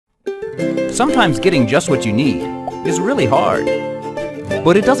Sometimes getting just what you need is really hard,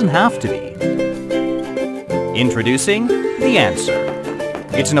 but it doesn't have to be. Introducing The Answer.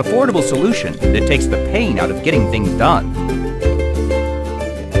 It's an affordable solution that takes the pain out of getting things done.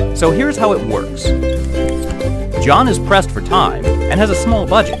 So here's how it works. John is pressed for time and has a small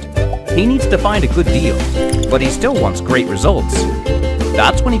budget. He needs to find a good deal, but he still wants great results.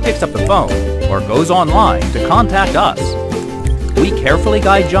 That's when he picks up the phone or goes online to contact us. We carefully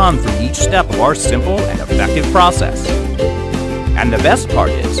guide John through each step of our simple and effective process. And the best part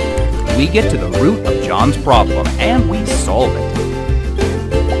is, we get to the root of John's problem and we solve it.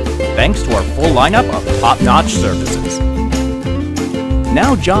 Thanks to our full lineup of top-notch services.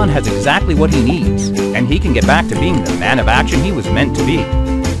 Now John has exactly what he needs, and he can get back to being the man of action he was meant to be.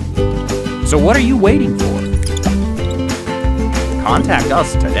 So what are you waiting for? Contact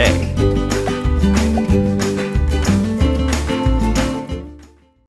us today.